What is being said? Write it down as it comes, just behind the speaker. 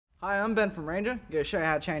Hi, I'm Ben from Ranger. I'm going to show you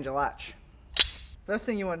how to change a latch. First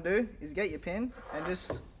thing you want to do is get your pin and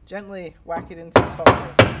just gently whack it into the top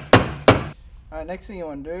of it. Alright, next thing you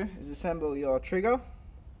want to do is assemble your trigger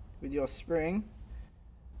with your spring.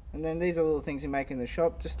 And then these are little things you make in the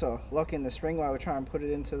shop just to lock in the spring while we try and put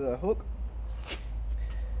it into the hook.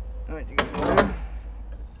 Alright, you're going to do,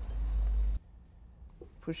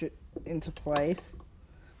 push it into place.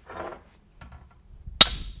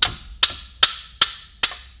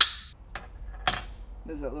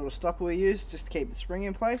 There's that little stopper we use just to keep the spring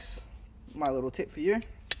in place. My little tip for you.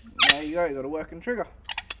 There you go, you got a working trigger.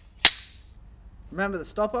 Remember the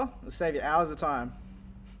stopper will save you hours of time.